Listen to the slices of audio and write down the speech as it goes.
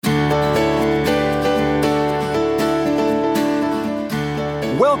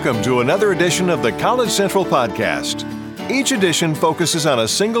Welcome to another edition of the College Central Podcast. Each edition focuses on a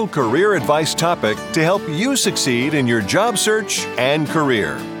single career advice topic to help you succeed in your job search and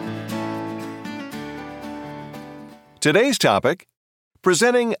career. Today's topic,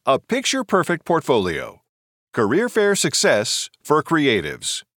 presenting a picture-perfect portfolio. Career fair success for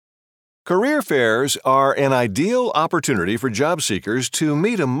creatives. Career fairs are an ideal opportunity for job seekers to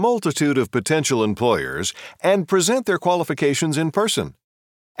meet a multitude of potential employers and present their qualifications in person.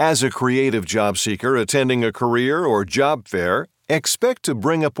 As a creative job seeker attending a career or job fair, expect to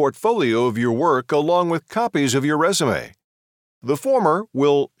bring a portfolio of your work along with copies of your resume. The former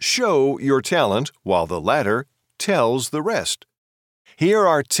will show your talent, while the latter tells the rest. Here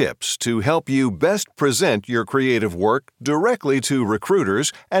are tips to help you best present your creative work directly to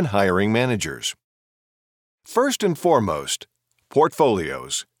recruiters and hiring managers. First and foremost,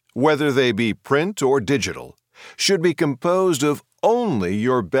 portfolios, whether they be print or digital, should be composed of only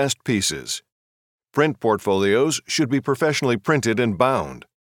your best pieces. Print portfolios should be professionally printed and bound.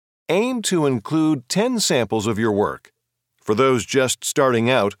 Aim to include 10 samples of your work. For those just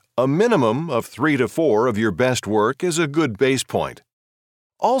starting out, a minimum of 3 to 4 of your best work is a good base point.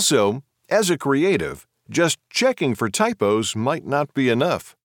 Also, as a creative, just checking for typos might not be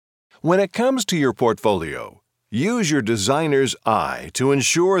enough. When it comes to your portfolio, use your designer's eye to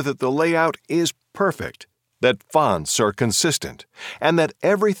ensure that the layout is perfect, that fonts are consistent, and that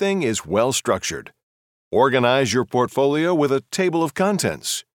everything is well structured. Organize your portfolio with a table of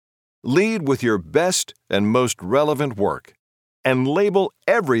contents. Lead with your best and most relevant work, and label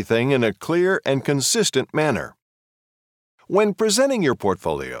everything in a clear and consistent manner. When presenting your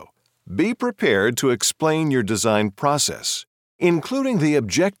portfolio, be prepared to explain your design process, including the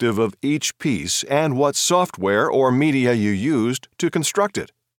objective of each piece and what software or media you used to construct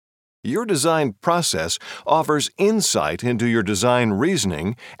it. Your design process offers insight into your design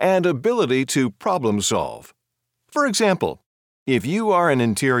reasoning and ability to problem solve. For example, if you are an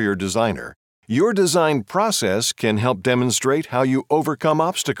interior designer, your design process can help demonstrate how you overcome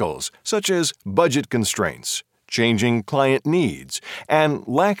obstacles such as budget constraints, changing client needs, and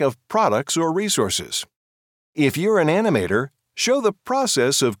lack of products or resources. If you're an animator, show the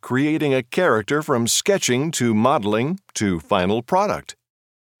process of creating a character from sketching to modeling to final product.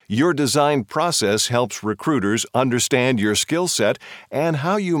 Your design process helps recruiters understand your skill set and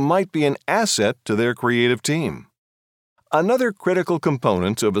how you might be an asset to their creative team. Another critical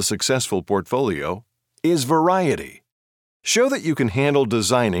component of a successful portfolio is variety. Show that you can handle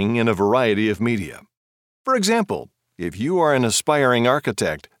designing in a variety of media. For example, if you are an aspiring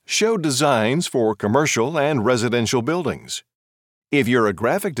architect, show designs for commercial and residential buildings. If you're a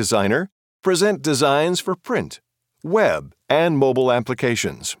graphic designer, present designs for print, web, and mobile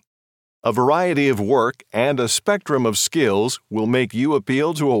applications. A variety of work and a spectrum of skills will make you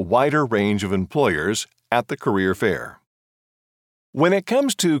appeal to a wider range of employers at the career fair. When it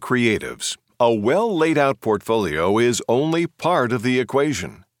comes to creatives, a well-laid-out portfolio is only part of the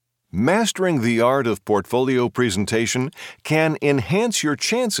equation. Mastering the art of portfolio presentation can enhance your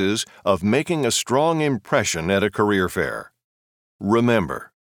chances of making a strong impression at a career fair.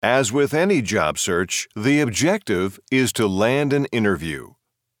 Remember, as with any job search, the objective is to land an interview.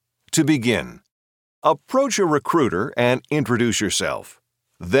 To begin, approach a recruiter and introduce yourself.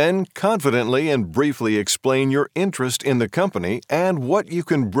 Then confidently and briefly explain your interest in the company and what you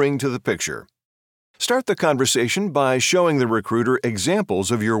can bring to the picture. Start the conversation by showing the recruiter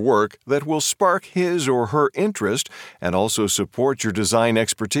examples of your work that will spark his or her interest and also support your design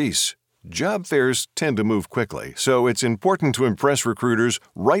expertise. Job fairs tend to move quickly, so it's important to impress recruiters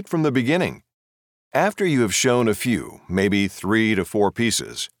right from the beginning. After you have shown a few, maybe 3 to 4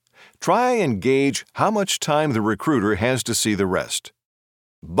 pieces, try and gauge how much time the recruiter has to see the rest.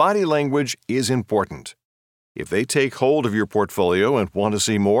 Body language is important. If they take hold of your portfolio and want to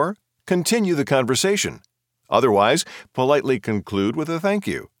see more, continue the conversation. Otherwise, politely conclude with a thank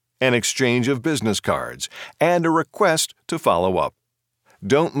you, an exchange of business cards, and a request to follow up.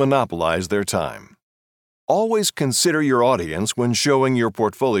 Don't monopolize their time. Always consider your audience when showing your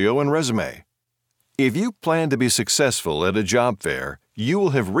portfolio and resume. If you plan to be successful at a job fair, you will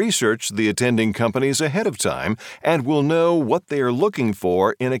have researched the attending companies ahead of time and will know what they are looking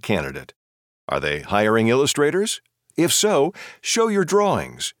for in a candidate. Are they hiring illustrators? If so, show your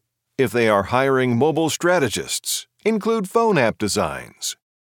drawings. If they are hiring mobile strategists, include phone app designs.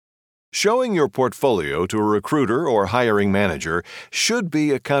 Showing your portfolio to a recruiter or hiring manager should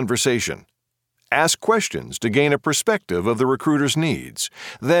be a conversation. Ask questions to gain a perspective of the recruiter's needs,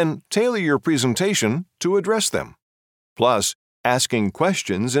 then tailor your presentation to address them. Plus, asking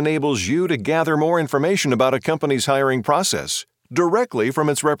questions enables you to gather more information about a company's hiring process, directly from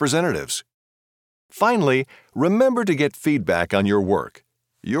its representatives. Finally, remember to get feedback on your work.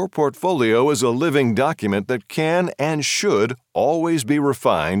 Your portfolio is a living document that can and should always be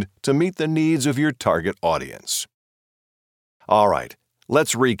refined to meet the needs of your target audience. All right,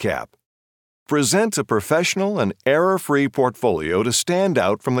 let's recap. Present a professional and error-free portfolio to stand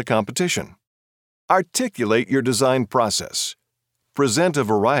out from the competition. Articulate your design process. Present a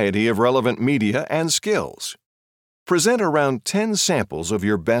variety of relevant media and skills. Present around 10 samples of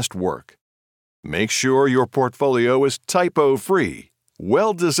your best work. Make sure your portfolio is typo-free,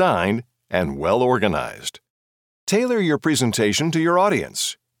 well-designed, and well-organized. Tailor your presentation to your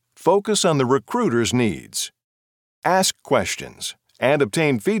audience. Focus on the recruiter's needs. Ask questions and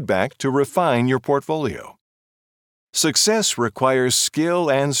obtain feedback to refine your portfolio. Success requires skill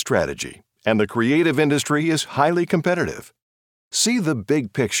and strategy, and the creative industry is highly competitive. See the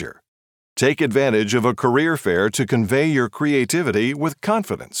big picture. Take advantage of a career fair to convey your creativity with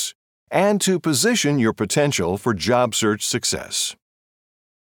confidence and to position your potential for job search success.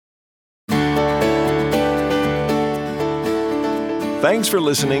 Thanks for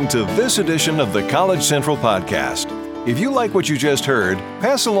listening to this edition of the College Central Podcast. If you like what you just heard,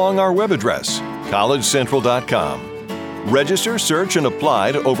 pass along our web address, collegecentral.com. Register, search, and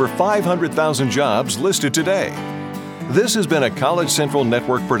apply to over 500,000 jobs listed today. This has been a College Central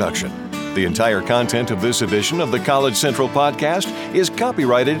Network production. The entire content of this edition of the College Central Podcast is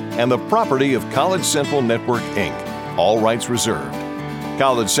copyrighted and the property of College Central Network, Inc., all rights reserved.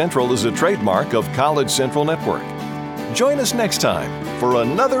 College Central is a trademark of College Central Network. Join us next time for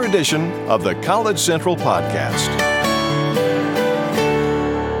another edition of the College Central Podcast.